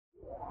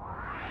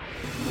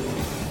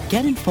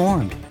Get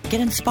informed,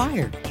 get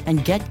inspired,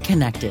 and get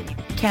connected.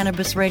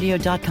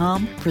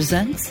 CannabisRadio.com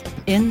presents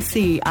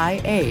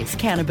NCIA's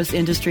Cannabis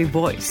Industry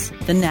Voice.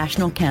 The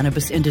National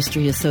Cannabis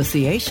Industry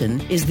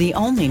Association is the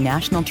only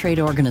national trade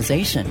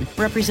organization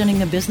representing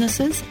the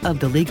businesses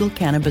of the legal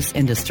cannabis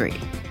industry.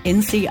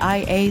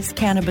 NCIA's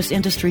Cannabis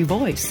Industry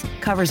Voice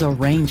covers a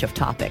range of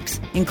topics,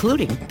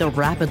 including the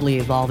rapidly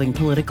evolving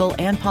political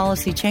and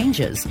policy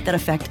changes that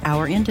affect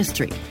our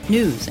industry,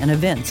 news and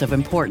events of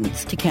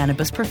importance to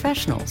cannabis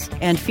professionals,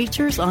 and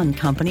features on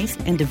companies,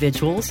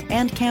 individuals,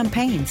 and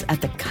campaigns at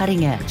the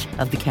cutting edge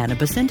of the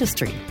cannabis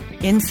industry.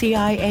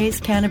 NCIA's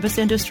Cannabis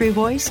Industry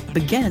Voice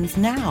begins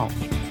now.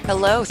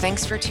 Hello,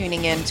 thanks for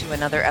tuning in to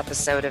another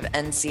episode of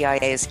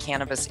NCIA's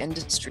Cannabis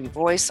Industry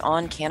Voice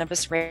on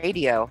Cannabis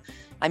Radio.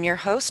 I'm your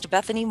host,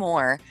 Bethany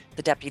Moore,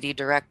 the Deputy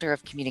Director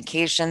of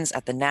Communications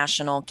at the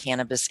National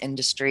Cannabis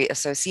Industry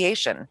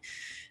Association.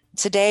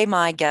 Today,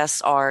 my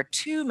guests are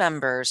two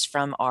members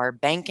from our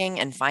Banking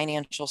and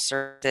Financial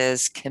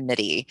Services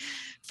Committee.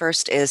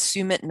 First is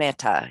Sumit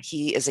Mehta.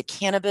 He is a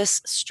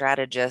cannabis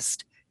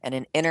strategist and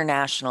an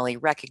internationally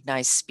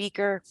recognized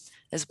speaker,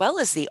 as well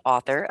as the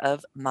author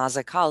of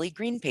Mazakali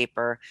Green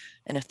Paper,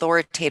 an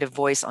authoritative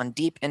voice on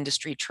deep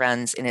industry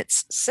trends in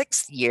its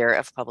sixth year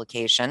of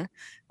publication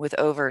with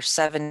over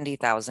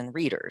 70,000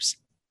 readers.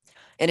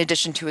 In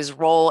addition to his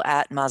role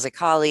at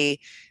Mazakali,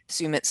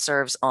 Sumit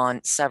serves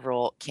on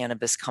several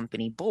cannabis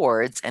company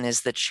boards and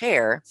is the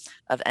chair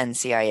of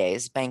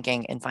NCIA's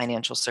Banking and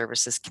Financial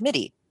Services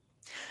Committee.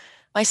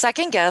 My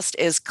second guest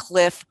is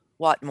Cliff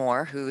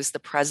Watmore, who's the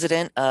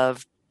president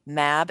of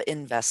MAB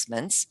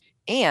Investments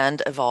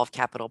and Evolve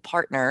Capital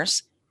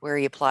Partners, where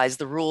he applies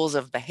the rules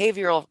of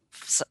behavioral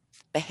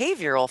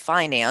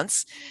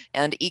finance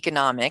and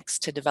economics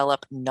to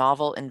develop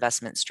novel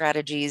investment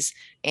strategies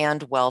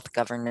and wealth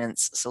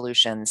governance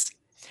solutions.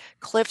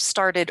 Cliff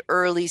started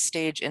early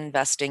stage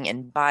investing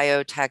in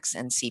biotechs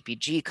and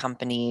CPG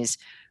companies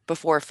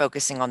before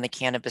focusing on the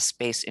cannabis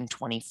space in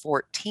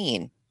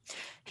 2014.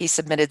 He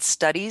submitted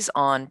studies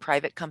on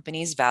private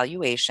companies'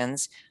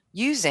 valuations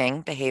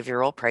using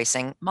behavioral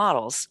pricing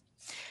models.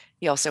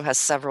 He also has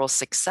several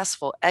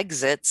successful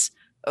exits,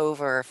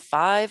 over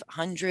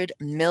 $500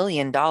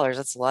 million,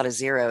 that's a lot of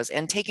zeros,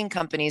 and taking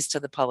companies to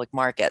the public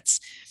markets.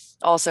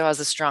 Also has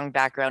a strong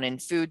background in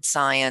food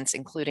science,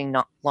 including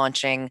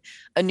launching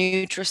a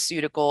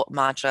nutraceutical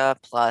matcha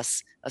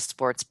plus a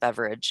sports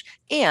beverage,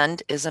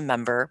 and is a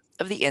member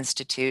of the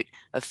Institute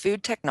of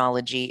Food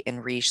Technology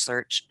and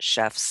Research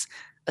Chefs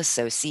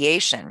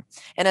Association.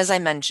 And as I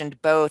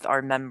mentioned, both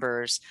are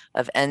members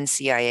of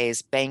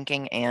NCIA's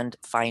Banking and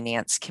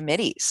Finance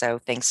Committee. So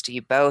thanks to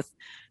you both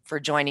for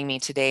joining me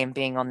today and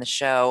being on the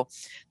show.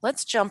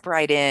 Let's jump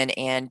right in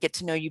and get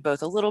to know you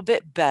both a little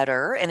bit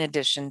better, in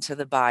addition to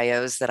the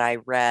bios that I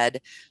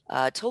read,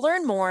 to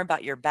learn more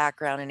about your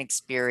background and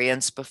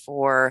experience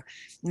before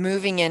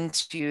moving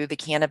into the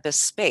cannabis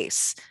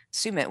space.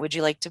 Sumit, would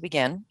you like to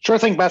begin? Sure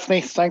thing,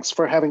 Bethany. Thanks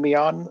for having me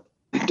on.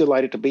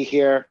 Delighted to be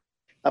here.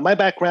 My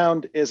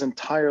background is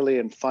entirely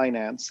in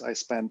finance. I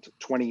spent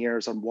 20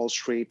 years on Wall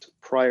Street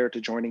prior to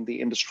joining the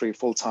industry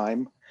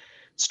full-time,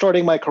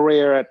 starting my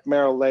career at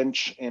Merrill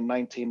Lynch in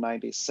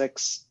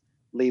 1996,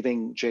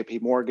 leaving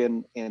JP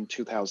Morgan in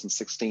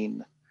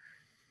 2016.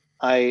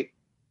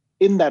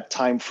 In that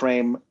time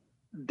frame,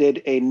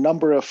 did a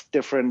number of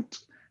different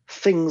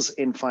things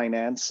in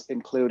finance,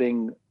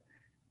 including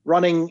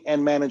running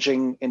and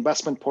managing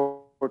investment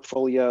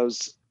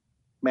portfolios,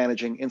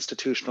 managing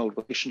institutional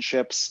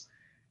relationships,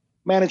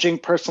 managing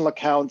personal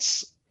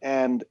accounts,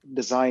 and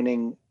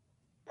designing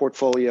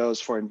portfolios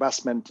for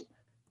investment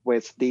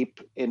with deep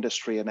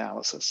industry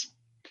analysis.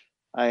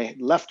 I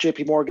left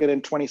JP Morgan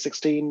in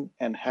 2016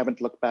 and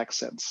haven't looked back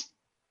since.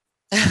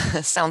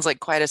 Sounds like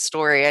quite a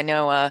story. I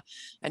know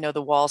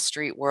the Wall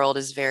Street world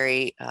is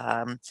very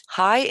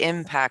high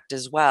impact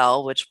as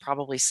well, which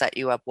probably set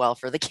you up well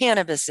for the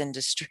cannabis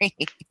industry.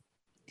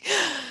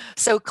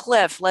 So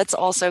Cliff, let's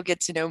also get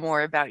to know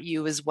more about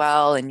you as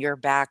well and your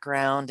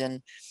background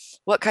and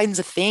what kinds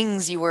of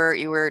things you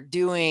were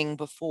doing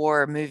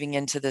before moving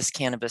into this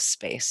cannabis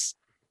space.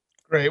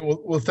 Great.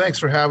 Well, thanks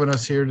for having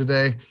us here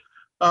today.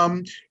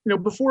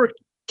 Before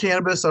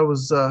cannabis, I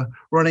was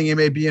running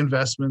MAB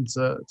Investments.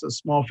 It's a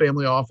small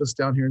family office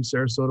down here in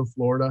Sarasota,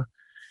 Florida,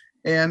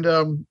 and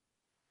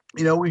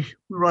we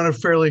run a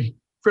fairly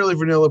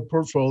vanilla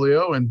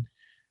portfolio. And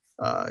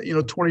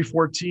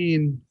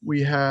 2014,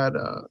 we had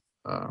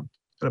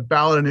a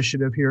ballot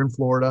initiative here in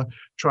Florida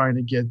trying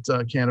to get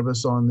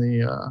cannabis on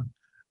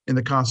in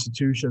the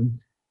Constitution.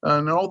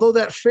 And although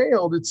that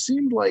failed, it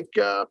seemed like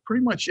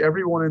pretty much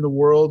everyone in the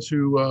world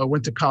who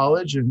went to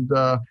college and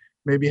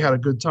maybe had a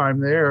good time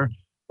there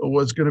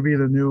was going to be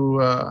the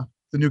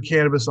new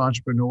cannabis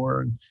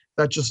entrepreneur. And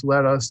that just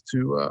led us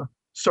to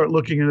start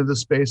looking into the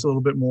space a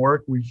little bit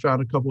more. We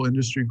found a couple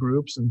industry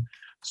groups and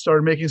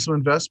started making some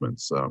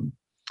investments.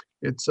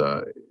 It's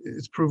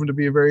proven to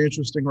be a very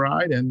interesting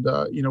ride, and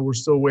we're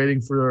still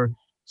waiting for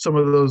some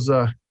of those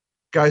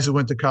guys who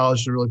went to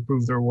college to really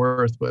prove their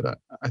worth. But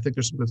I think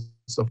there's some good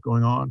stuff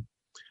going on.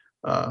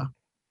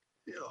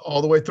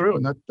 all the way through.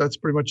 And that's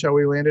pretty much how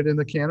we landed in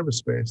the cannabis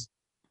space.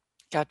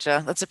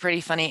 Gotcha. That's a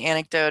pretty funny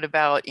anecdote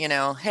about,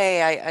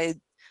 hey,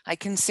 I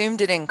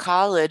consumed it in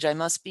college. I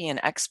must be an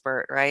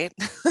expert, right?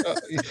 Uh,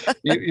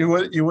 you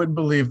wouldn't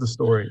believe the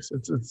stories.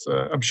 It's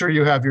I'm sure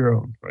you have your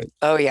own, right?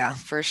 Oh yeah,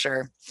 for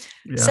sure.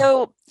 Yeah.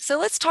 So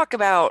let's talk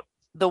about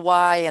the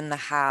why and the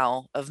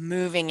how of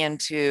moving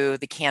into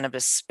the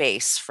cannabis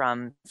space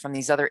from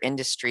these other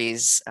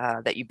industries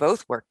that you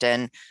both worked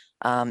in.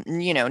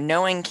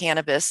 Knowing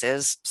cannabis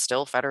is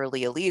still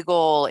federally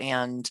illegal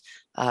and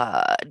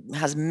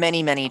has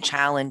many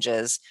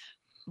challenges.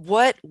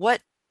 What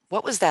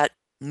was that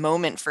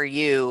moment for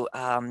you,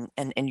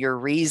 and your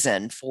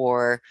reason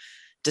for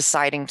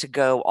deciding to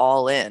go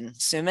all in,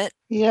 Sumit?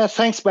 Yeah,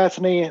 thanks,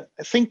 Bethany.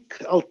 I think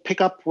I'll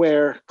pick up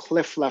where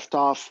Cliff left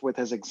off with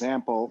his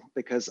example,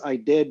 because I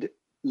did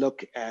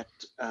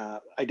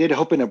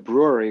open a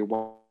brewery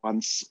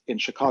once in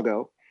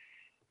Chicago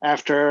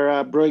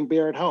after brewing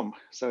beer at home.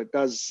 So it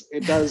does,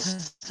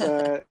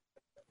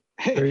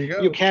 There you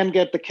go. you can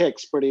get the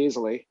kicks pretty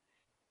easily.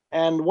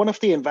 And one of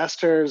the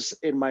investors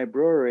in my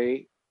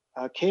brewery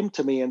came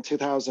to me in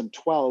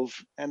 2012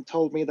 and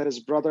told me that his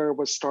brother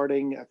was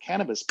starting a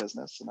cannabis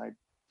business. And I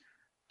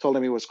told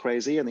him he was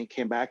crazy. And he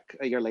came back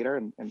a year later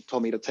and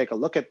told me to take a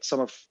look at some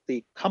of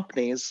the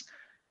companies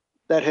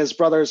that his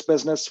brother's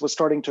business was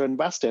starting to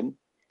invest in.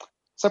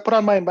 So I put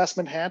on my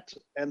investment hat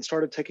and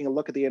started taking a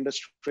look at the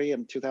industry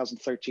in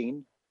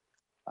 2013.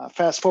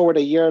 Fast forward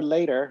a year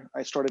later,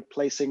 I started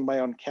placing my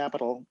own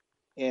capital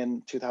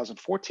in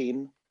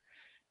 2014.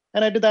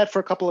 And I did that for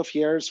a couple of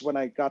years when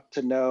I got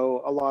to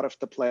know a lot of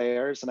the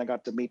players and I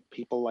got to meet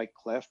people like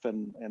Cliff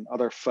and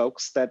other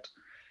folks that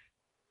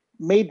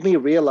made me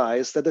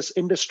realize that this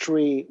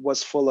industry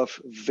was full of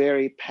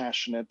very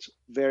passionate,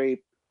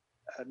 very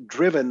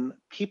driven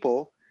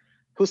people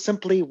who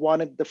simply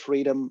wanted the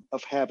freedom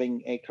of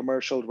having a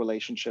commercial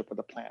relationship with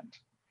a plant.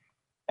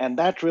 And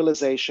that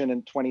realization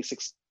in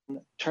 2016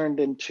 turned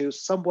into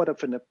somewhat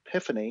of an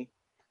epiphany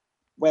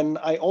when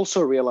I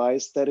also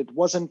realized that it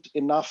wasn't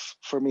enough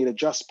for me to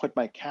just put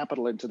my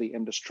capital into the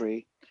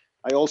industry.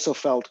 I also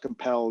felt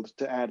compelled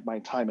to add my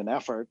time and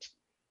effort.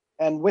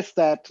 And with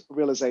that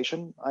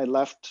realization, I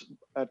left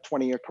a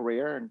 20-year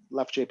career and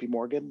left JP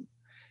Morgan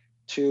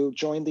to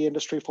join the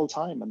industry full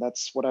time. And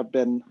that's what I've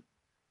been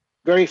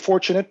very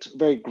fortunate,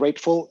 very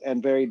grateful,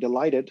 and very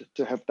delighted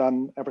to have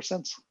done ever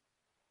since.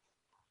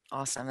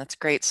 Awesome. That's a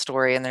great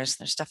story. And there's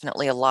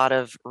definitely a lot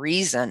of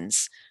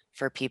reasons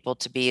for people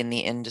to be in the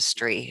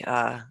industry,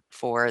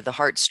 for the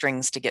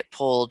heartstrings to get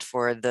pulled,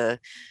 for the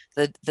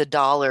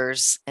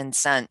dollars and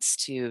cents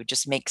to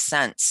just make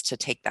sense to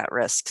take that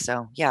risk.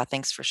 So yeah,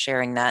 thanks for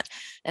sharing that.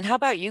 And how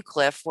about you,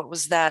 Cliff? What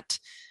was that?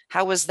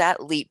 How was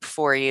that leap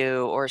for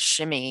you, or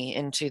shimmy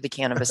into the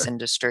cannabis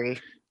industry?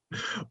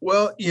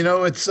 Well,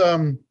 it's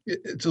a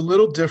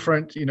little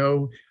different.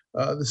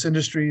 This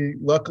industry,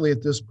 luckily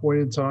at this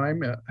point in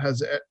time,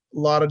 has a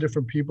lot of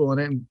different people in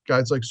it, and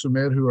guys like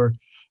Sumit who are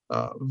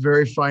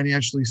very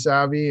financially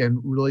savvy and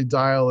really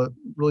dialed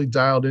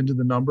into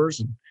the numbers.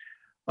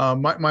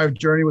 And my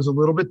journey was a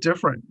little bit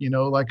different.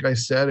 Like I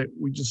said,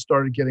 we just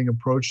started getting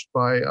approached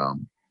by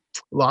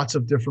lots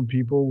of different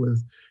people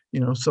with,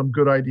 some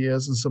good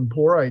ideas and some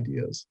poor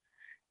ideas.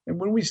 And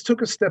when we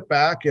took a step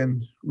back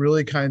and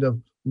really kind of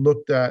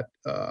looked at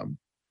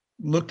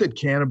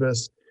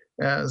cannabis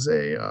as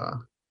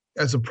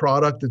a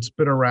product that's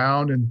been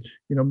around, and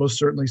most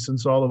certainly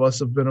since all of us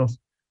have been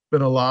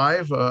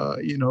alive,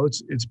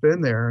 it's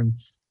been there, and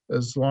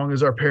as long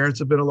as our parents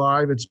have been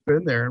alive, it's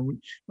been there. And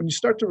when you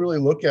start to really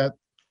look at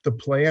the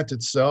plant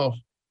itself,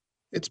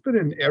 it's been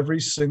in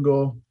every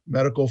single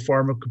medical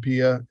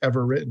pharmacopoeia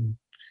ever written.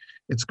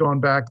 It's gone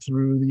back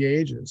through the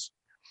ages.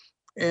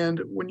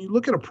 And when you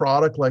look at a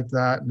product like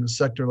that in a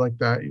sector like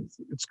that,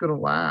 it's going to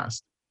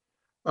last.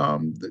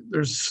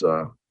 There's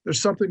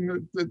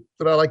something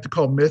that I like to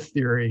call myth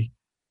theory.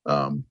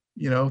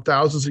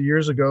 Thousands of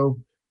years ago,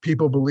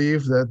 people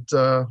believed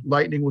that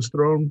lightning was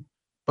thrown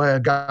by a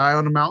guy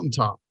on a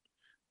mountaintop.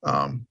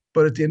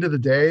 But at the end of the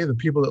day, the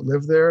people that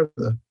lived there,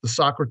 the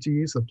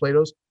Socrates, the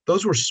Platos,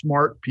 those were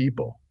smart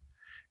people.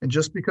 And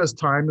just because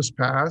time has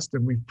passed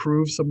and we've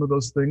proved some of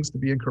those things to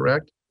be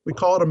incorrect, we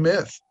call it a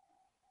myth.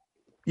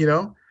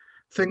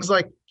 Things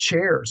like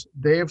chairs,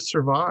 they have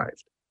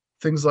survived.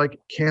 Things like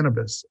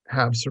cannabis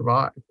have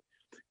survived.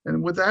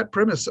 And with that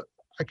premise,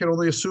 I can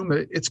only assume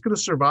that it's going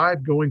to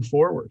survive going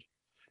forward.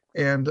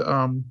 And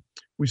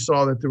we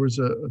saw that there was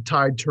a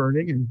tide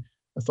turning, and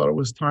I thought it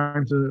was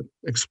time to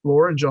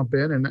explore and jump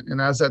in. And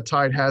as that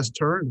tide has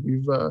turned,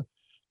 we've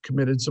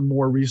committed some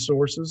more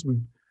resources.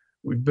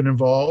 We've been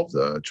involved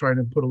trying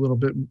to put a little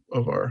bit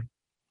of our,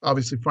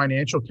 obviously,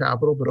 financial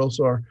capital, but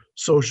also our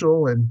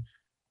social and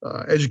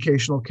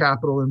educational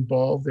capital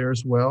involved there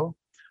as well.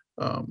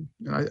 And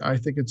I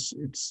think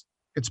it's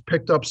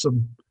picked up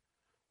some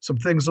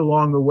things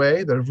along the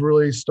way that have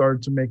really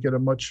started to make it a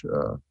much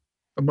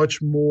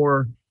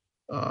more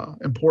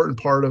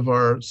important part of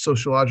our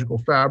sociological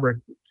fabric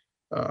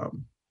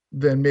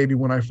than maybe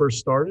when I first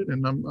started.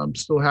 And I'm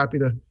still happy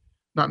to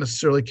not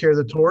necessarily carry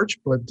the torch,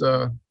 but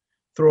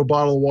throw a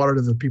bottle of water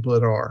to the people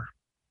that are.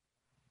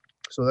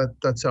 So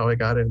that's how I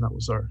got in. That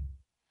was our big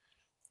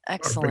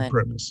Excellent.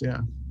 premise. Yeah.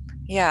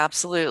 Yeah,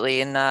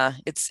 absolutely. And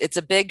it's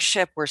a big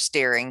ship we're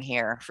steering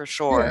here for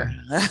sure.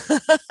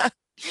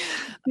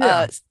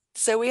 Yeah.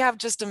 So we have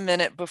just a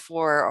minute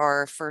before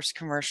our first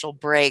commercial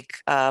break.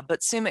 But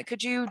Sumit,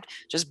 could you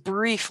just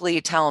briefly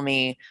tell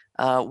me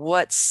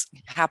what's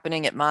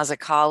happening at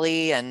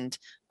Mazzucali and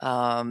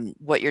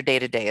what your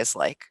day-to-day is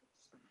like?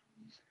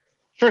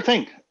 Sure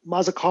thing.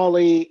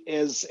 Mazzucali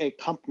is a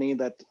company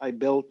that I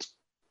built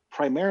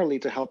primarily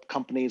to help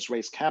companies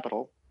raise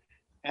capital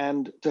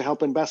and to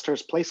help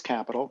investors place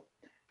capital,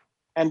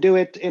 and do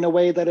it in a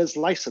way that is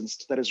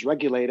licensed, that is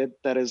regulated,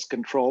 that is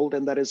controlled,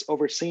 and that is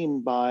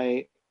overseen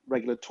by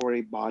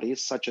regulatory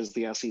bodies such as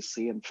the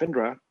SEC and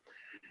FINRA,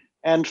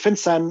 and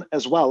FinCEN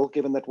as well,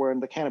 given that we're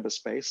in the cannabis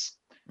space.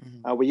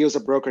 Mm-hmm. We use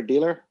a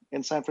broker-dealer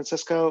in San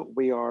Francisco.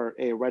 We are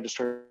a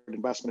registered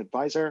investment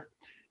advisor,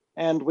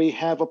 and we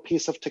have a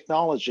piece of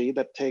technology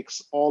that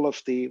takes all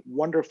of the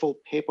wonderful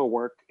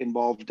paperwork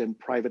involved in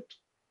private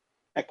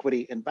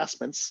equity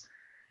investments,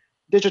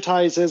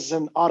 digitizes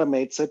and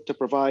automates it to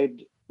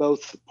provide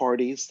both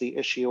parties, the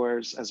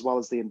issuers as well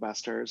as the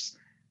investors,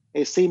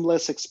 a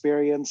seamless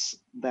experience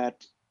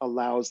that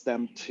allows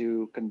them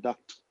to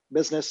conduct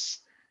business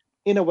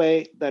in a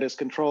way that is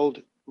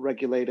controlled,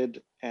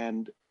 regulated,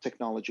 and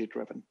technology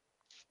driven.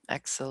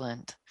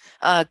 Excellent.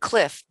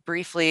 Cliff,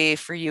 briefly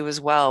for you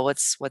as well,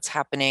 what's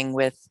happening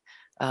with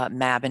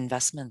MAB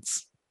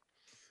Investments?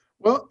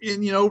 Well,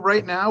 and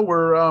right now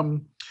we're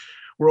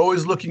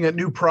always looking at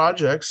new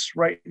projects.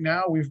 Right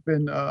now, we've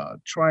been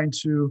trying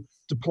to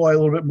deploy a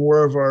little bit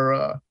more of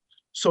our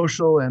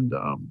social and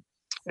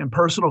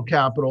personal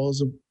capital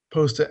as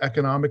opposed to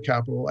economic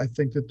capital. I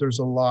think that there's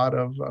a lot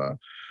of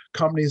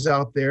companies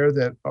out there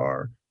that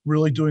are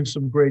really doing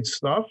some great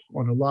stuff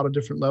on a lot of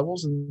different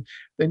levels, and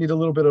they need a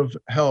little bit of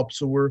help.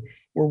 So we're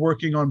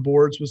working on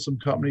boards with some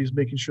companies,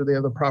 making sure they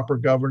have the proper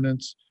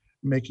governance,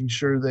 making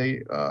sure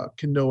they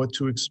can know what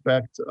to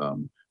expect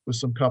with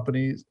some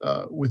companies,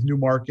 with new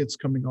markets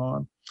coming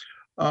on.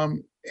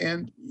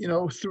 And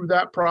through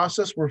that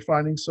process, we're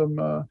finding some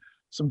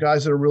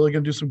guys that are really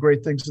going to do some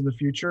great things in the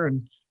future.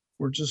 And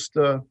we're just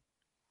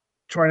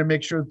trying to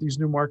make sure that these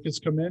new markets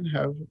come in,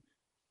 have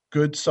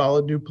good,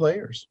 solid new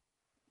players.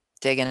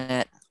 Digging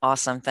it.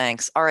 Awesome.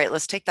 Thanks. All right,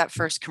 let's take that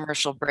first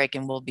commercial break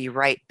and we'll be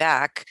right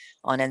back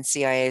on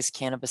NCIA's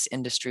Cannabis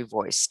Industry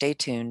Voice. Stay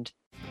tuned.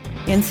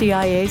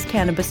 NCIA's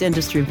Cannabis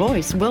Industry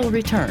Voice will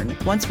return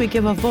once we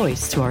give a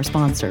voice to our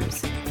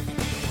sponsors.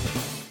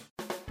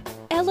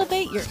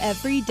 Elevate your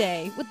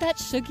everyday with that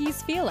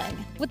Shoogies feeling,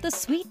 with the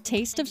sweet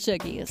taste of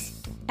Shoogies.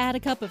 Add a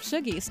cup of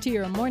Shoogies to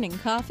your morning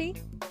coffee.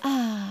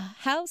 Ah,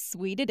 how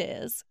sweet it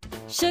is.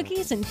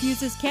 Shoogies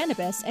infuses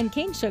cannabis and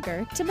cane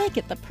sugar to make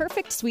it the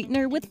perfect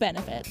sweetener with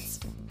benefits.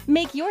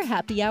 Make your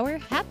happy hour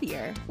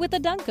happier with a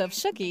dunk of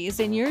Shoogies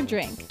in your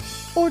drink.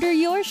 Order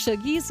your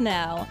Shoogies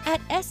now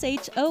at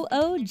shoogies.com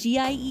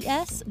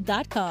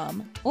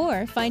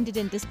or find it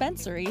in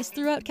dispensaries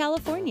throughout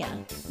California.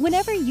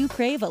 Whenever you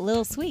crave a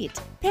little sweet,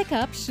 pick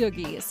up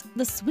Shoogies,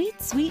 the sweet,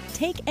 sweet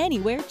take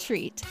anywhere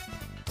treat.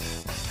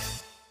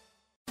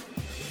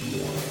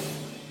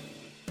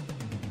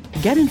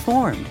 Get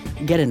informed,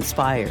 get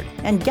inspired,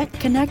 and get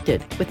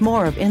connected with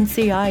more of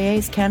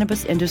NCIA's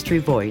Cannabis Industry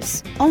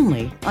Voice,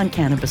 only on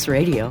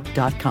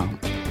CannabisRadio.com.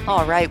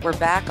 All right, we're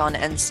back on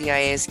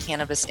NCIA's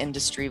Cannabis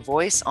Industry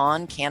Voice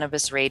on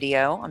Cannabis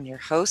Radio. I'm your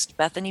host,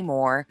 Bethany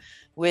Moore,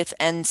 with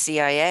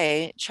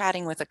NCIA,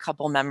 chatting with a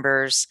couple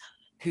members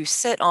who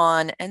sit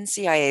on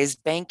NCIA's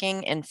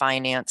Banking and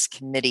Finance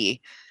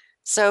Committee.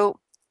 So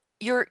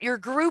your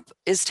group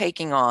is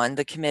taking on,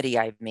 the committee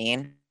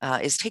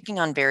is taking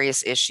on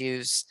various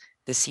issues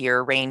this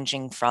year,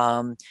 ranging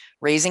from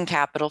raising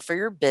capital for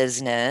your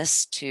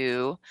business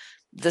to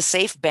the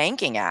Safe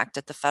Banking Act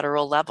at the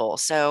federal level.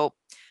 So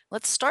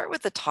let's start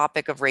with the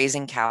topic of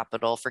raising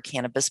capital for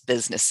cannabis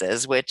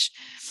businesses, which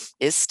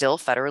is still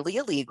federally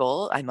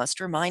illegal. I must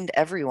remind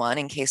everyone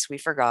in case we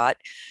forgot.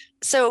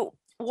 So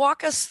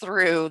walk us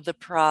through the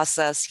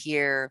process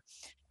here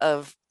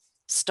of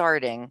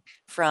starting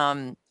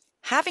from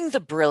having the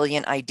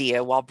brilliant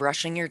idea while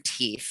brushing your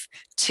teeth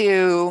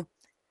to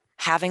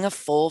having a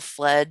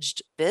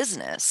full-fledged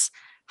business.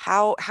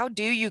 How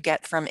do you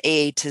get from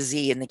A to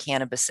Z in the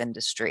cannabis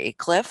industry?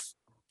 Cliff?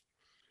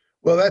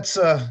 Well, that's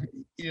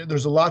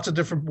there's lots of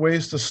different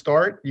ways to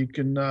start. You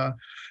can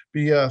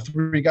be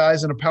three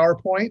guys in a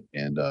PowerPoint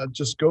and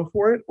just go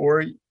for it,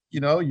 or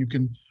you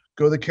can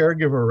go the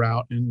caregiver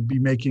route and be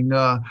making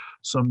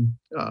some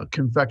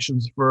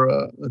confections for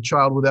a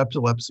child with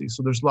epilepsy.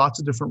 So there's lots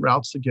of different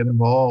routes to get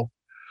involved.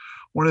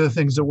 One of the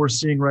things that we're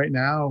seeing right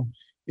now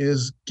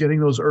is getting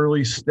those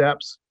early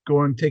steps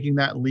going, taking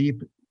that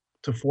leap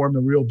to form the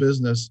real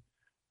business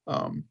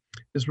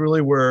is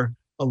really where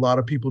a lot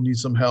of people need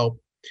some help,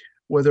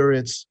 whether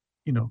it's,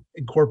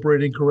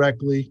 incorporating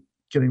correctly,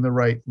 getting the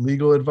right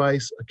legal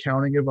advice,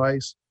 accounting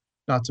advice,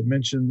 not to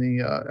mention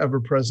the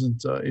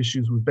ever-present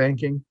issues with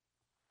banking.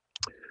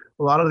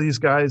 A lot of these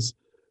guys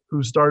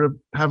who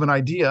have an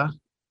idea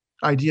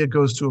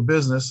goes to a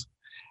business,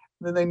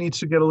 then they need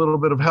to get a little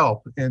bit of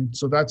help. And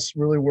so that's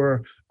really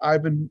where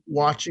I've been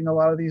watching a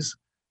lot of these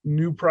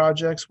new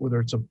projects, whether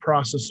it's a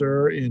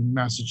processor in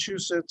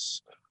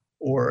Massachusetts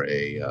or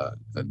a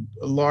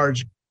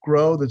large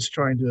grow that's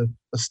trying to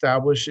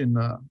establish in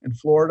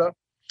Florida.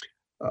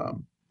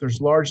 There's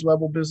large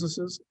level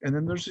businesses, and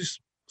then there's these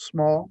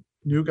small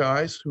new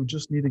guys who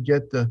just need to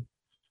get the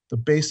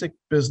basic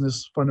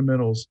business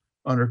fundamentals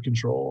under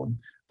control. And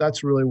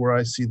that's really where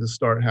I see the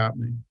start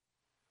happening.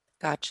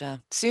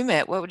 Gotcha.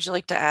 Sumit, what would you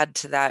like to add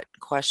to that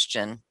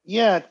question?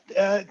 Yeah,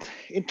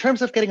 in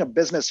terms of getting a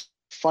business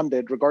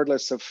funded,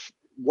 regardless of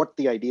what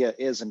the idea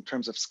is in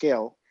terms of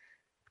scale,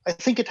 I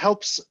think it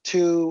helps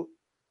to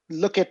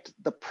look at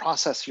the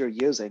process you're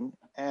using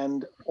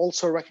and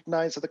also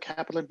recognize that the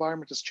capital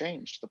environment has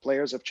changed. The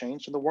players have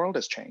changed and the world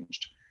has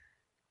changed.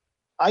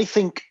 I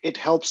think it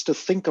helps to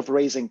think of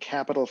raising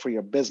capital for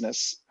your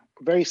business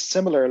very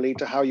similarly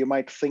to how you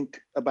might think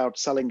about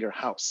selling your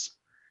house.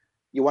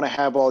 You want to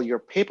have all your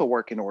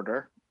paperwork in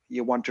order.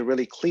 You want to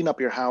really clean up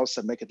your house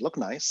and make it look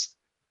nice.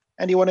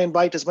 And you want to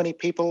invite as many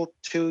people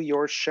to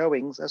your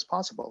showings as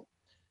possible.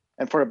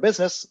 And for a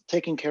business,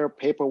 taking care of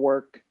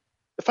paperwork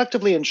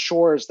effectively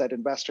ensures that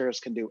investors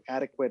can do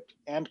adequate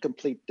and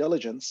complete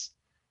diligence.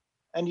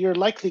 And you're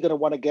likely going to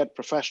want to get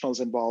professionals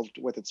involved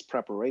with its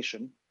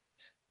preparation.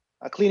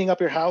 Cleaning up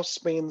your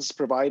house means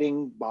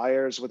providing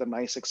buyers with a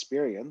nice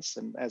experience.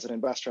 And as an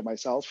investor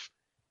myself,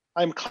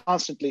 I'm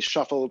constantly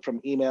shuffled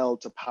from email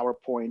to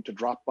PowerPoint to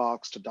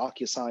Dropbox to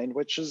DocuSign,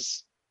 which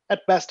is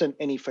at best an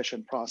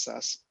inefficient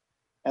process.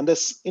 And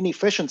this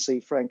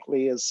inefficiency,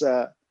 frankly, is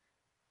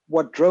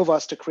what drove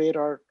us to create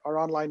our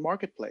online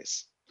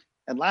marketplace.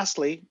 And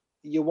lastly,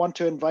 you want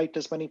to invite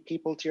as many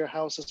people to your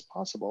house as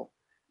possible.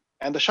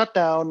 And the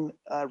shutdown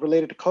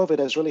related to COVID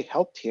has really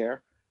helped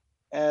here,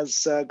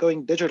 as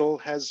going digital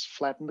has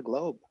flattened the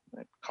globe.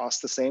 It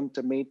costs the same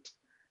to meet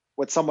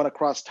with someone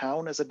across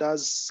town as it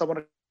does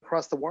someone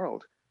across the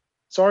world.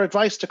 So our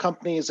advice to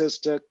companies is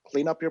to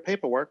clean up your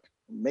paperwork,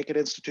 make it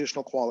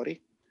institutional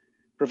quality,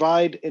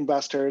 provide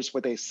investors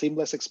with a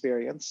seamless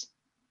experience,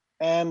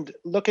 and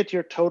look at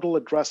your total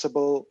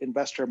addressable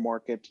investor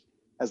market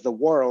as the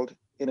world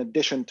in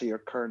addition to your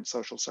current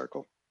social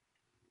circle.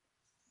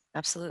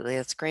 Absolutely.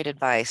 That's great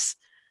advice.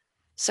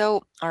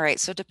 So, all right.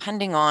 So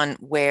depending on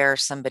where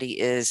somebody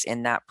is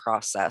in that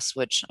process,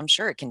 which I'm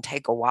sure it can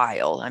take a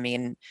while. I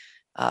mean,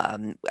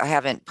 I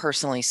haven't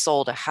personally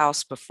sold a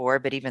house before,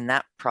 but even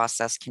that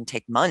process can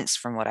take months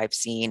from what I've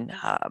seen.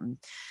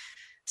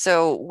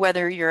 So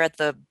whether you're at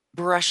the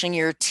brushing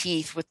your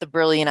teeth with the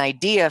brilliant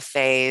idea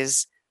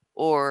phase,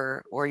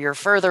 or you're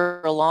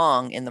further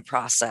along in the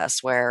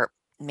process where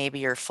maybe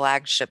your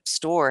flagship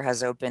store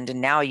has opened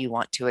and now you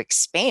want to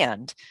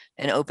expand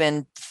and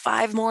open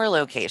 5 more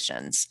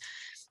locations.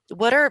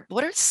 What are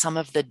some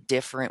of the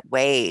different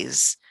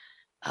ways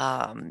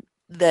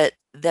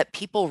that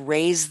people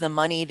raise the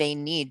money they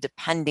need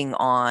depending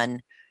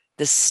on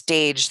the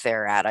stage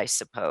they're at, I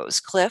suppose?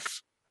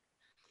 Cliff?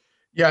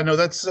 Yeah, no,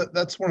 that's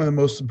one of the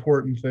most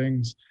important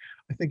things.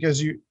 I think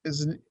as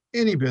in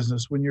any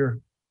business, when you're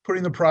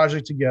putting the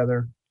project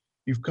together,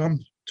 you've come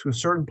to a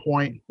certain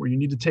point where you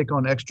need to take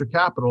on extra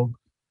capital,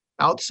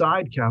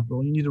 outside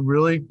capital. You need to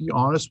really be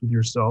honest with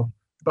yourself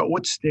about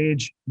what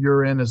stage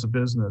you're in as a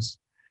business.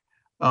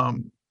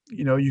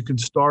 You can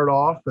start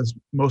off, as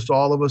most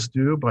all of us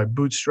do, by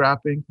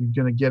bootstrapping. You're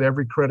going to get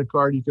every credit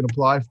card you can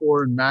apply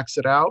for and max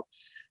it out.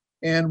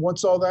 And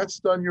once all that's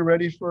done, you're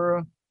ready for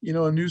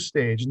a new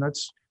stage. And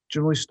that's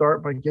generally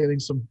start by getting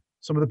some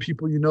of the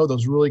people,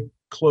 those really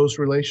close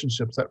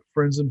relationships, that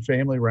friends and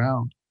family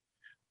round.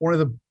 One of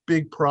the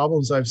big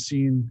problems I've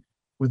seen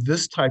with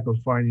this type of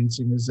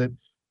financing is that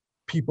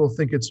people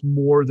think it's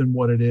more than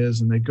what it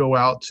is, and they go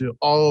out to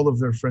all of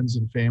their friends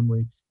and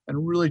family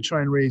and really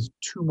try and raise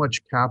too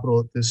much capital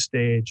at this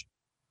stage.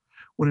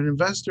 When an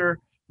investor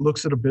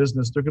looks at a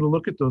business, they're going to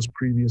look at those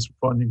previous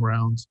funding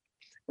rounds,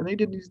 and they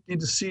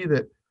need to see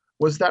that,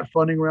 was that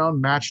funding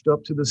round matched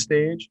up to the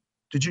stage?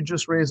 Did you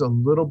just raise a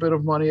little bit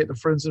of money at the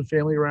friends and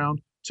family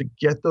round to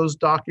get those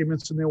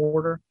documents in the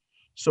order?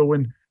 So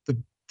when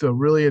the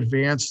really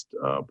advanced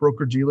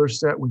broker-dealer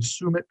set, when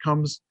Sumit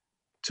comes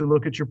to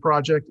look at your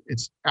project,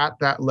 it's at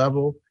that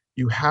level.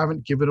 You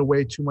haven't given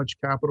away too much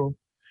capital.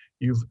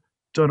 You've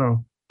done a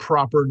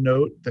proper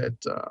note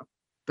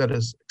that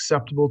is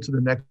acceptable to the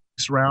next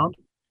round.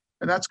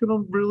 And that's going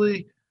to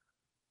really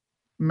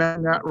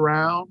man that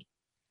round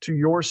to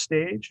your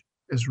stage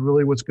is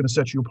really what's going to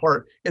set you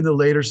apart in the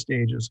later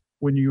stages,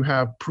 when you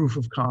have proof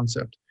of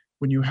concept,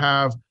 when you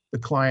have the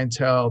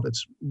clientele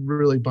that's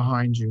really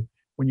behind you,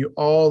 when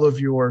all of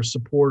your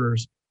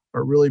supporters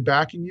are really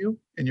backing you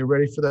and you're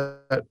ready for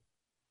that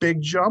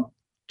big jump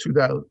to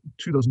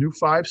those new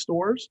 5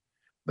 stores.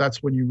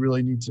 That's when you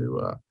really need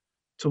to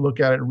look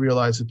at it and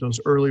realize that those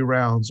early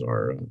rounds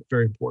are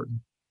very important.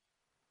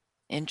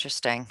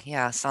 Interesting.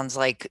 Yeah, sounds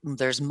like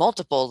there's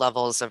multiple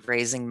levels of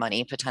raising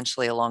money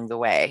potentially along the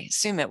way.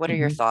 Sumit, what are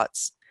your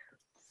thoughts?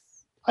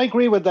 I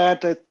agree with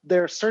that.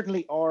 There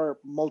certainly are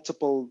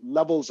multiple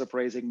levels of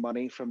raising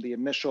money, from the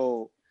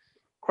initial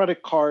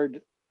credit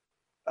card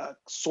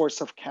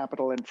source of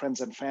capital and friends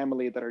and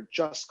family that are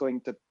just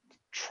going to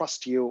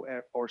trust you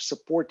or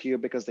support you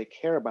because they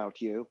care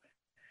about you,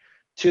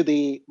 to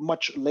the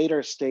much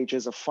later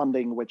stages of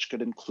funding, which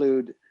could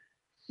include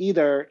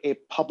either a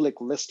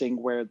public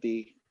listing where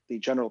the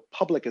general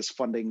public is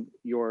funding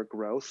your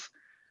growth,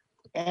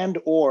 and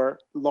or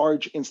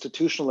large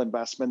institutional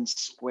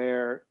investments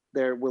where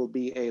there will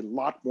be a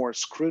lot more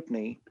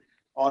scrutiny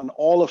on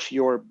all of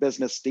your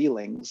business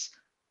dealings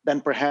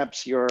than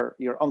perhaps your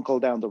uncle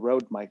down the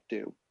road might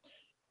do.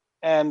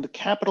 And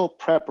capital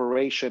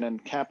preparation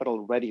and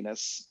capital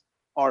readiness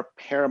are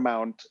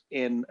paramount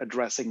in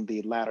addressing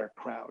the latter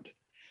crowd.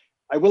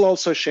 I will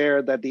also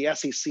share that the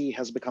SEC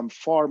has become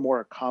far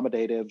more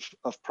accommodative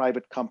of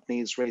private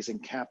companies raising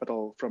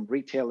capital from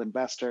retail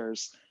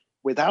investors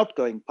without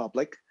going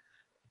public,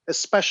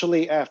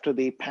 especially after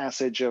the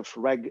passage of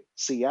Reg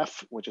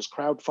CF, which is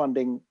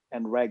crowdfunding,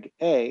 and Reg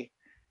A,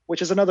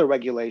 which is another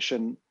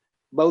regulation,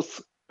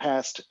 both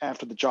passed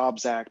after the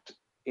Jobs Act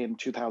in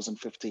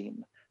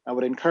 2015. I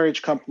would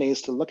encourage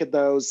companies to look at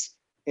those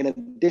in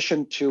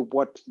addition to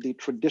what the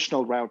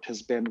traditional route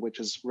has been, which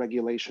is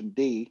Regulation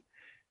D.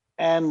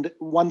 And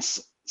once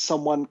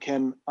someone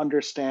can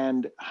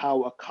understand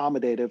how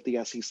accommodative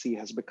the SEC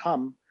has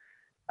become,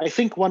 I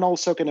think one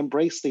also can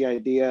embrace the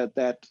idea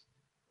that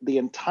the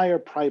entire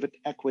private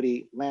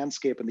equity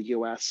landscape in the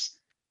US,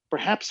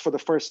 perhaps for the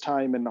first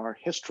time in our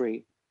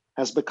history,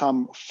 has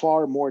become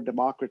far more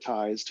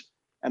democratized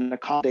and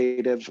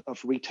accommodative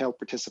of retail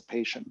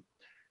participation.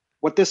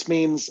 What this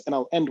means, and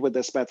I'll end with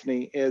this,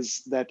 Bethany,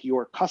 is that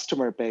your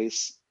customer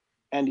base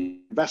and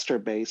investor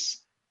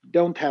base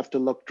don't have to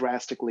look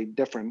drastically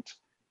different.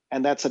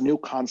 And that's a new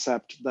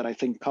concept that I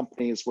think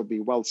companies would be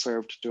well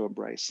served to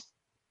embrace.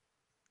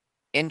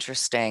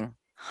 Interesting.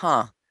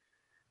 Huh.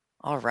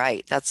 All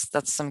right. That's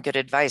some good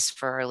advice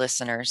for our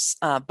listeners.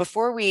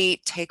 Before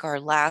we take our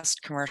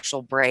last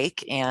commercial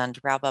break and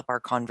wrap up our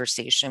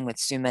conversation with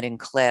Sumit and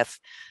Cliff,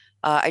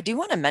 I do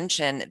want to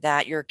mention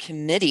that your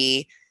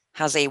committee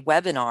has a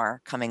webinar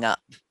coming up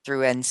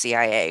through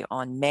NCIA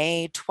on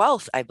May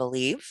 12th, I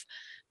believe.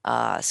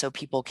 So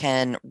people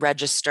can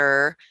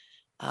register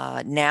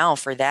now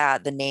for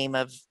that. The name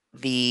of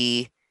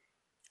the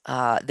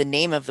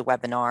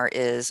webinar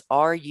is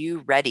 "Are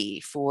You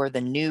Ready for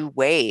the New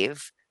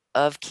Wave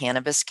of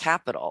Cannabis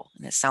Capital?"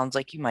 And it sounds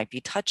like you might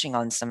be touching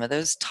on some of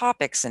those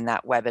topics in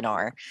that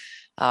webinar.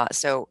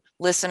 So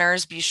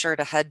listeners, be sure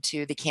to head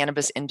to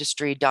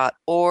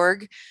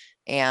thecannabisindustry.org,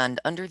 and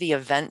under the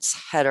events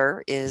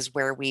header is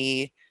where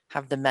we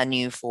have the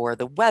menu for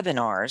the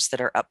webinars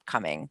that are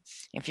upcoming.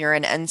 If you're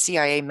an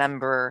NCIA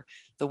member,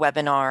 the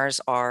webinars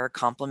are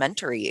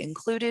complimentary,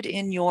 included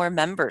in your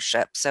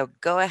membership. So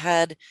go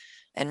ahead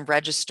and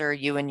register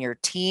you and your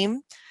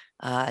team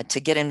to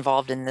get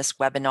involved in this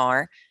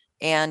webinar.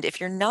 And if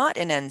you're not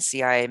an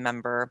NCIA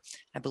member,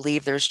 I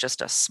believe there's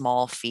just a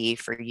small fee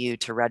for you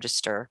to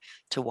register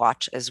to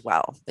watch as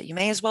well. But you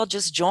may as well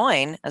just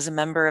join as a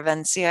member of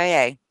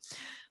NCIA.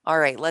 All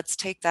right, let's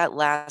take that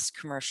last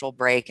commercial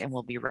break, and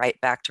we'll be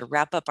right back to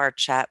wrap up our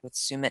chat with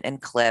Sumit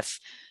and Cliff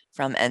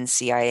from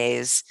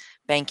NCIA's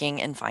Banking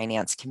and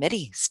Finance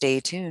Committee. Stay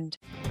tuned.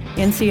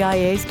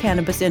 NCIA's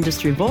Cannabis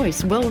Industry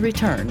Voice will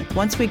return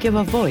once we give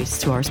a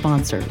voice to our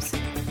sponsors.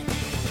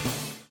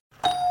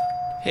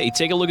 Hey,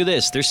 take a look at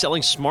this. They're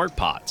selling smart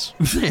pots.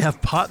 They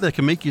have pot that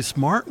can make you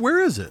smart?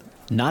 Where is it?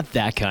 Not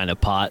that kind of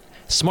pot.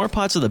 Smart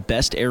pots are the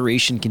best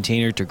aeration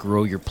container to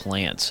grow your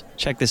plants.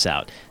 Check this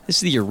out. This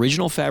is the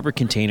original fabric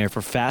container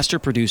for faster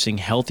producing,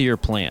 healthier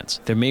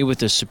plants. They're made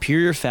with a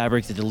superior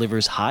fabric that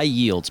delivers high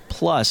yields.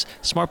 Plus,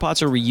 smart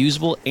pots are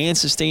reusable and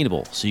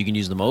sustainable, so you can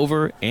use them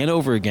over and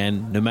over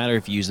again, no matter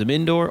if you use them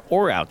indoor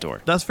or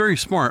outdoor. That's very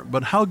smart,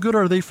 but how good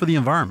are they for the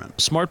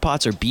environment? Smart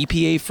pots are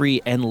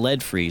BPA-free and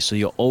lead-free, so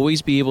you'll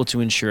always be able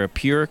to ensure a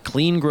pure,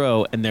 clean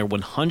grow, and they're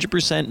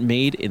 100%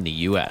 made in the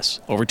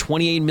U.S. Over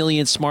 28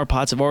 million smart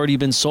pots have already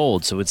been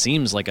sold, so it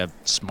seems like a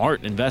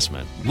smart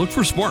investment. Look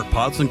for smart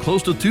pots in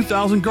close to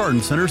 2,000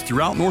 garden centers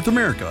throughout North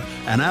America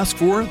and ask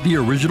for the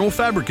original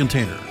fabric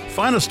container.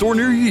 Find a store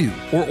near you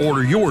or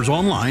order yours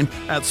online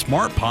at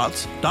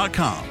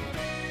smartpots.com.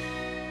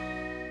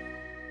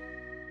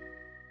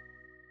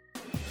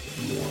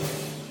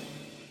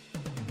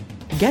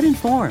 Get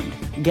informed,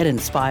 get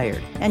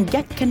inspired, and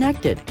get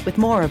connected with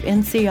more of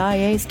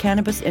NCIA's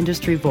Cannabis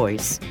Industry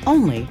Voice,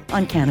 only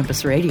on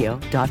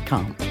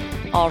CannabisRadio.com.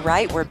 All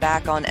right, we're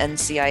back on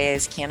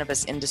NCIA's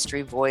Cannabis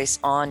Industry Voice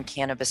on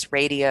Cannabis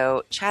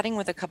Radio, chatting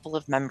with a couple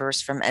of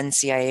members from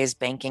NCIA's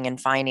Banking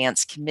and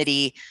Finance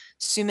Committee,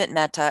 Sumit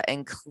Mehta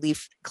and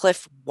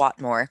Cliff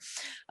Watmore.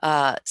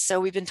 So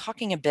we've been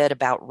talking a bit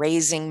about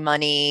raising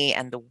money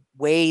and the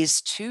ways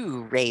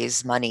to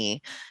raise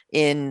money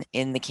in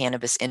the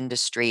cannabis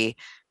industry.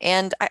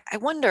 And I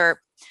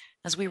wonder,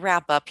 as we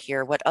wrap up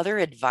here, what other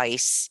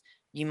advice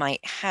you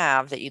might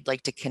have that you'd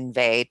like to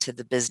convey to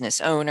the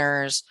business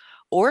owners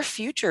or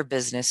future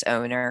business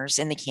owners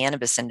in the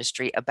cannabis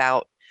industry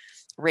about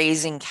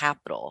raising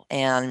capital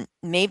and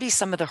maybe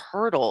some of the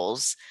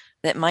hurdles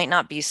that might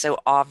not be so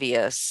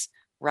obvious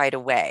right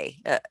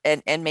away,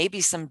 and maybe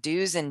some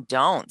do's and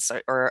don'ts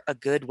are a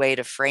good way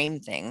to frame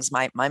things.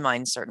 My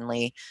mind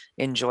certainly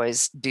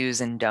enjoys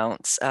do's and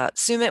don'ts.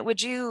 Sumit,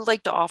 would you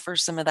like to offer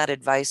some of that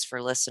advice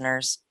for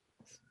listeners?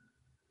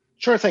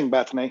 Sure thing,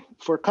 Bethany.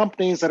 For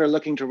companies that are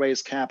looking to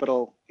raise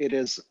capital, it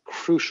is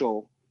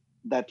crucial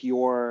that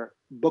your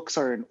books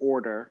are in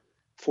order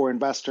for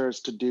investors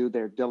to do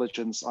their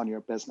diligence on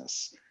your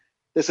business.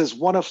 This is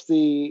one of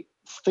the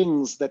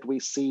things that we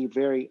see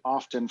very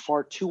often,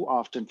 far too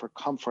often for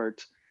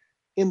comfort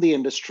in the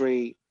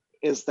industry,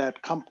 is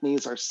that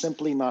companies are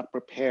simply not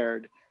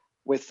prepared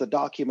with the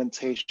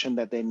documentation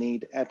that they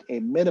need at a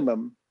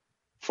minimum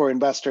for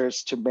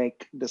investors to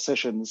make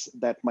decisions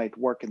that might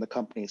work in the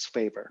company's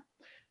favor.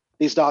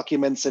 These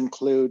documents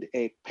include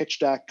a pitch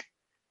deck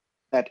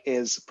that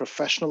is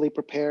professionally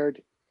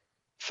prepared,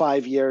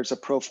 5 years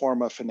of pro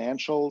forma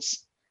financials,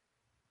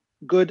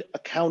 good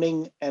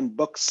accounting and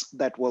books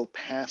that will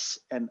pass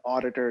an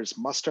auditor's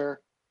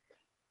muster,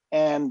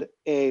 and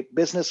a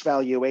business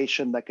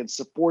valuation that can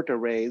support a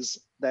raise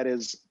that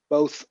is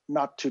both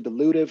not too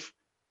dilutive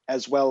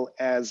as well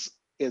as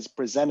is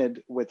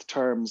presented with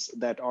terms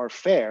that are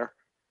fair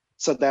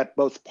so that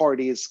both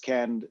parties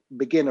can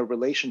begin a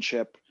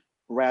relationship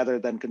rather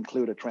than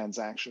conclude a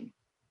transaction.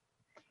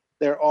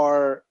 There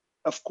are,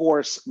 of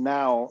course,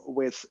 now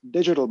with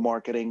digital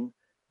marketing,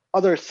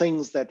 other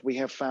things that we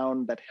have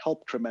found that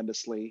help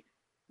tremendously.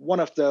 One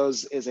of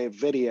those is a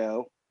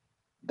video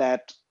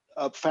that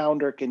a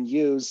founder can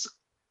use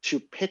to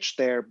pitch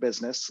their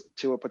business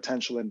to a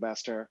potential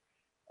investor.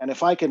 And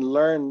if I can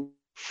learn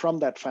from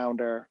that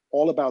founder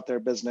all about their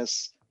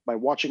business by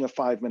watching a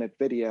 5-minute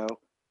video,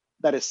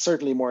 that is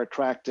certainly more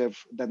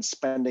attractive than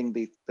spending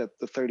the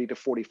 30 to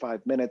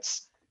 45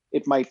 minutes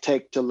it might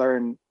take to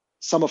learn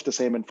some of the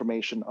same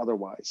information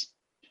otherwise.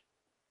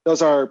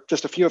 Those are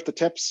just a few of the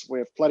tips. We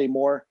have plenty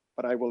more,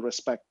 but I will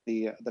respect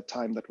the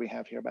time that we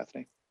have here,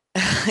 Bethany.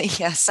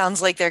 Yeah,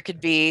 sounds like there could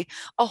be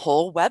a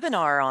whole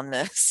webinar on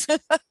this.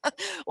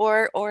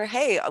 or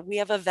hey, we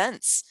have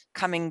events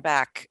coming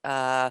back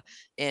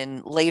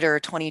in later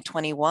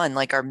 2021,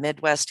 like our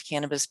Midwest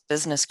Cannabis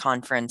Business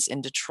Conference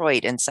in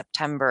Detroit in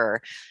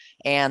September,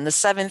 and the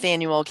 7th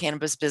Annual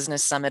Cannabis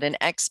Business Summit and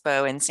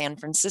Expo in San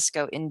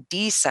Francisco in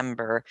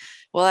December.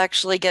 We'll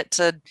actually get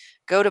to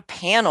go to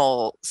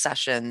panel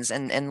sessions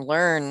and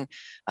learn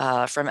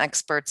from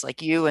experts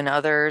like you and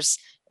others.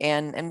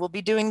 And we'll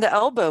be doing the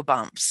elbow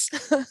bumps.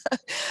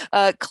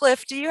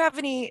 Cliff, do you have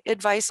any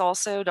advice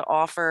also to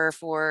offer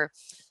for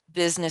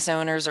business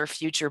owners or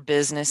future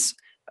business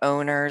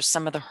owners,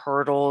 some of the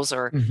hurdles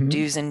or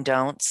do's and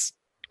don'ts?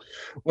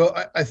 Well,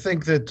 I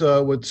think that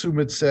what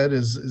Sumit said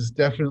is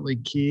definitely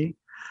key.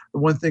 The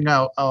one thing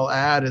I'll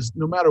add is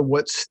no matter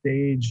what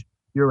stage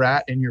you're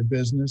at in your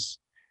business,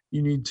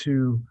 you need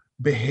to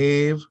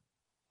behave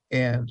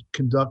and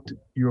conduct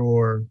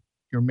your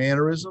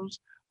mannerisms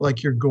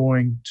like you're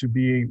going to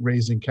be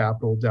raising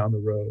capital down the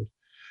road.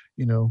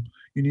 You know,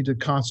 you need to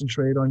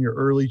concentrate on your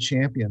early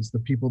champions, the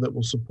people that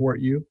will support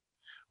you,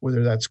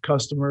 whether that's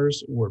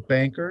customers or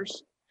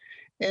bankers.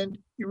 And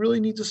you really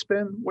need to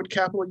spend what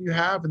capital you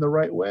have in the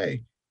right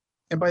way.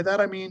 And by that,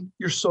 I mean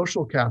your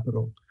social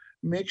capital.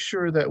 Make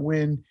sure that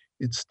when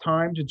it's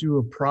time to do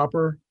a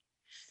proper,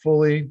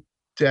 fully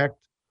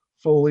decked,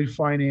 fully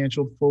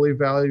financial, fully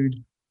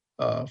valued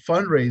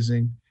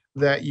fundraising,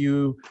 that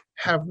you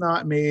have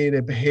not made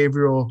a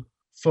behavioral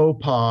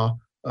faux pas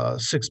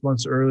 6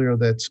 months earlier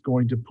that's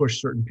going to push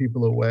certain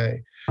people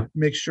away.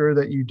 Make sure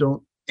that you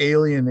don't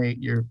alienate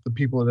the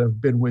people that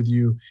have been with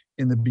you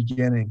in the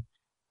beginning.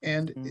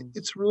 And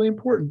it's really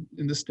important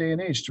in this day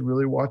and age to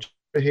really watch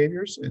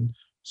behaviors and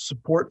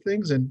support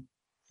things. And,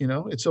 you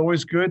know, it's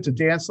always good to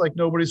dance like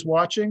nobody's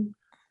watching,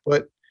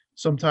 but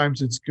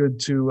sometimes it's good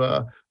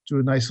to do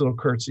a nice little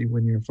curtsy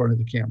when you're in front of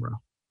the camera.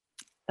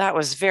 That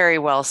was very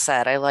well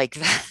said. I like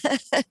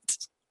that.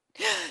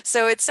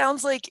 So it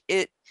sounds like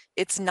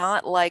it's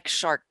not like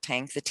Shark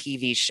Tank, the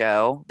TV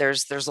show.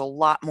 There's a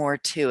lot more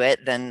to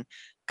it than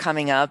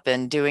coming up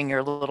and doing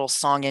your little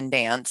song and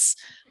dance.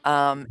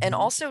 And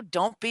also,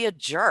 don't be a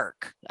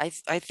jerk. I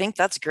think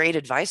that's great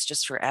advice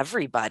just for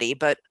everybody,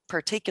 but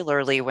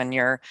particularly when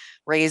you're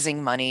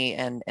raising money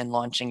and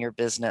launching your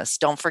business.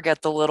 Don't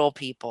forget the little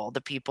people,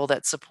 the people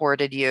that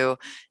supported you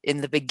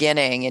in the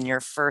beginning in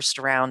your first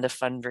round of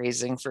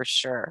fundraising, for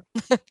sure.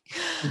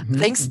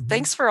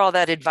 Thanks for all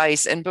that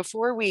advice. And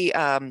before we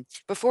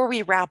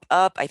wrap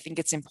up, I think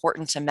it's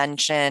important to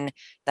mention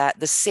that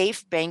the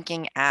Safe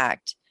Banking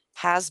Act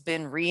has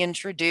been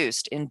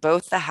reintroduced in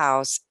both the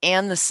House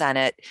and the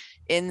Senate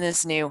in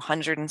this new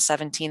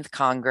 117th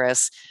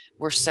Congress.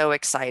 We're so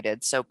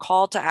excited. So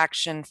call to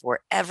action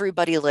for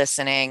everybody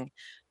listening.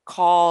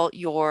 Call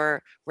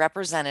your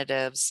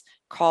representatives,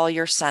 call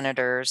your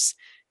senators.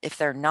 If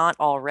they're not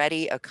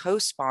already a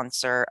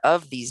co-sponsor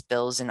of these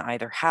bills in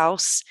either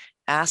house,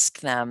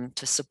 ask them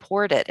to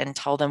support it and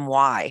tell them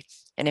why.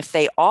 And if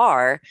they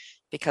are,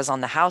 because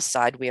on the House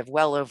side, we have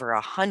well over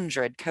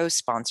 100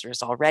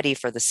 co-sponsors already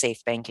for the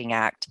Safe Banking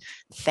Act.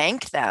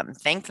 Thank them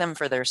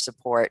for their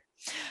support.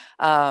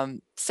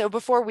 So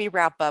before we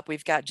wrap up,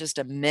 we've got just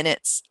a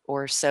minute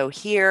or so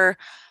here.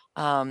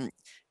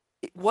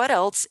 What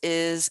else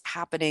is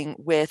happening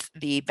with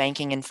the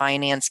Banking and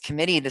Finance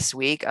Committee this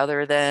week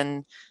other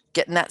than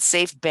getting that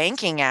Safe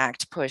Banking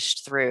Act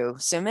pushed through?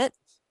 Sumit?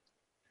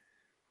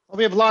 Well,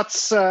 we have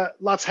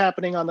lots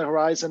happening on the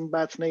horizon,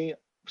 Bethany.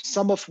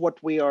 Some of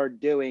what we are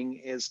doing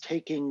is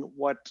taking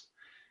what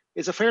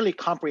is a fairly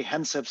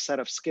comprehensive set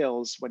of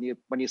skills. When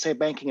you say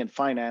banking and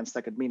finance,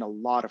 that could mean a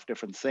lot of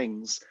different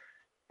things.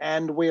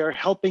 And we are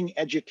helping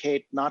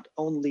educate not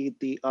only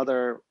the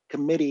other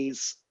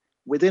committees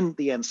within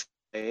the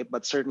NCIA,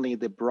 but certainly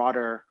the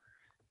broader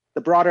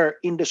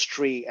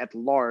industry at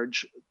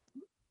large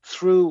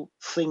through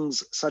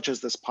things such as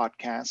this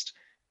podcast,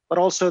 but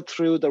also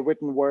through the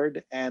written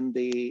word and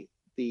the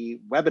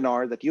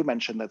webinar that you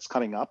mentioned that's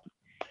coming up.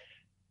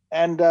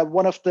 And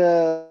one of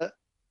the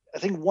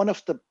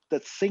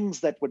things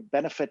that would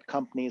benefit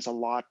companies a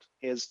lot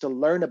is to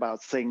learn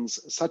about things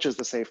such as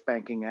the Safe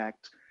Banking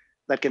Act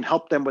that can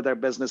help them with their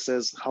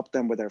businesses, help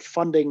them with their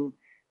funding,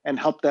 and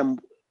help them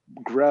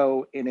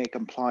grow in a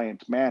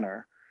compliant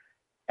manner.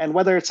 And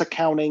whether it's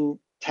accounting,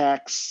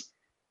 tax,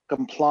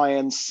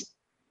 compliance,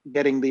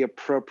 getting the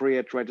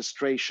appropriate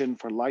registration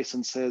for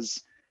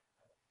licenses,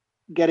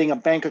 getting a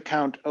bank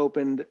account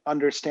opened,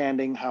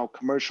 understanding how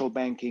commercial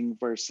banking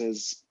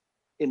versus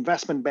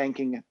investment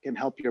banking can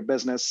help your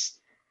business,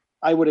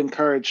 I would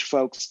encourage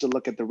folks to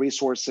look at the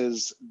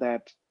resources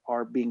that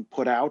are being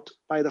put out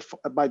by the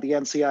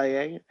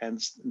NCIA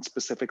and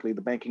specifically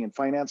the Banking and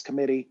Finance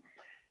Committee,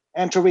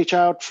 and to reach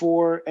out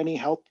for any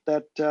help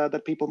that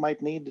people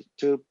might need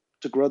to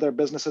grow their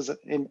businesses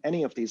in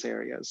any of these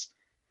areas.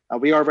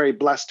 We are very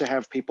blessed to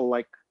have people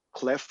like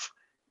Cliff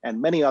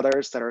and many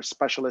others that are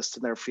specialists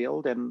in their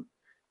field, and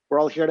we're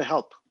all here to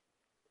help.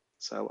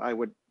 So I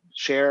would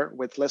share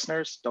with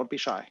listeners, don't be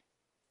shy.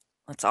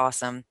 That's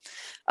awesome.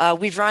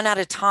 We've run out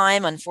of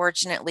time,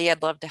 unfortunately.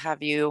 I'd love to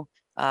have you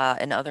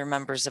and other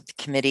members of the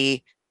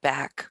committee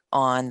back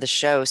on the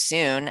show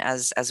soon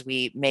as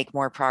we make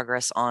more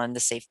progress on the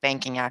Safe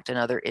Banking Act and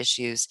other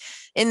issues.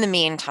 In the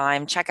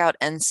meantime, check out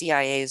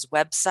NCIA's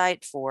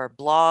website for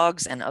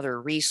blogs and other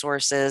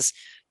resources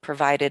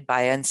provided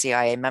by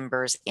NCIA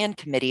members and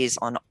committees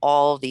on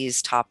all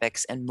these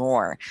topics and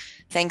more.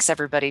 Thanks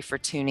everybody for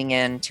tuning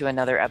in to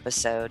another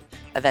episode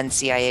of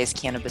NCIA's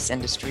Cannabis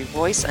Industry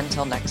Voice.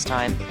 Until next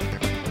time.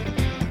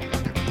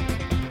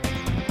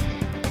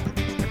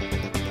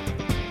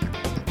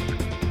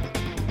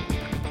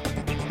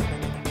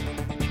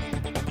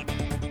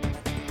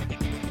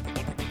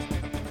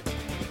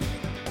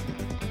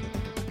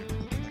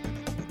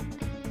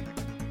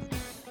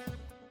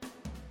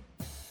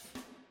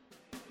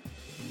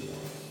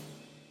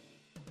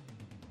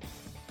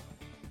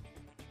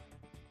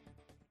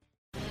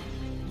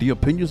 The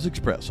opinions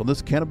expressed on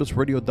this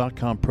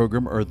CannabisRadio.com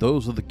program are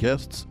those of the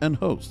guests and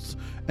hosts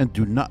and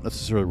do not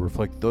necessarily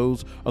reflect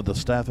those of the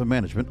staff and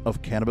management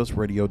of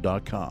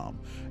CannabisRadio.com.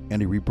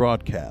 Any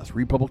rebroadcast,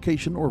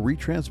 republication, or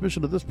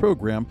retransmission of this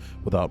program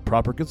without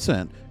proper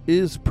consent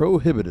is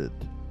prohibited.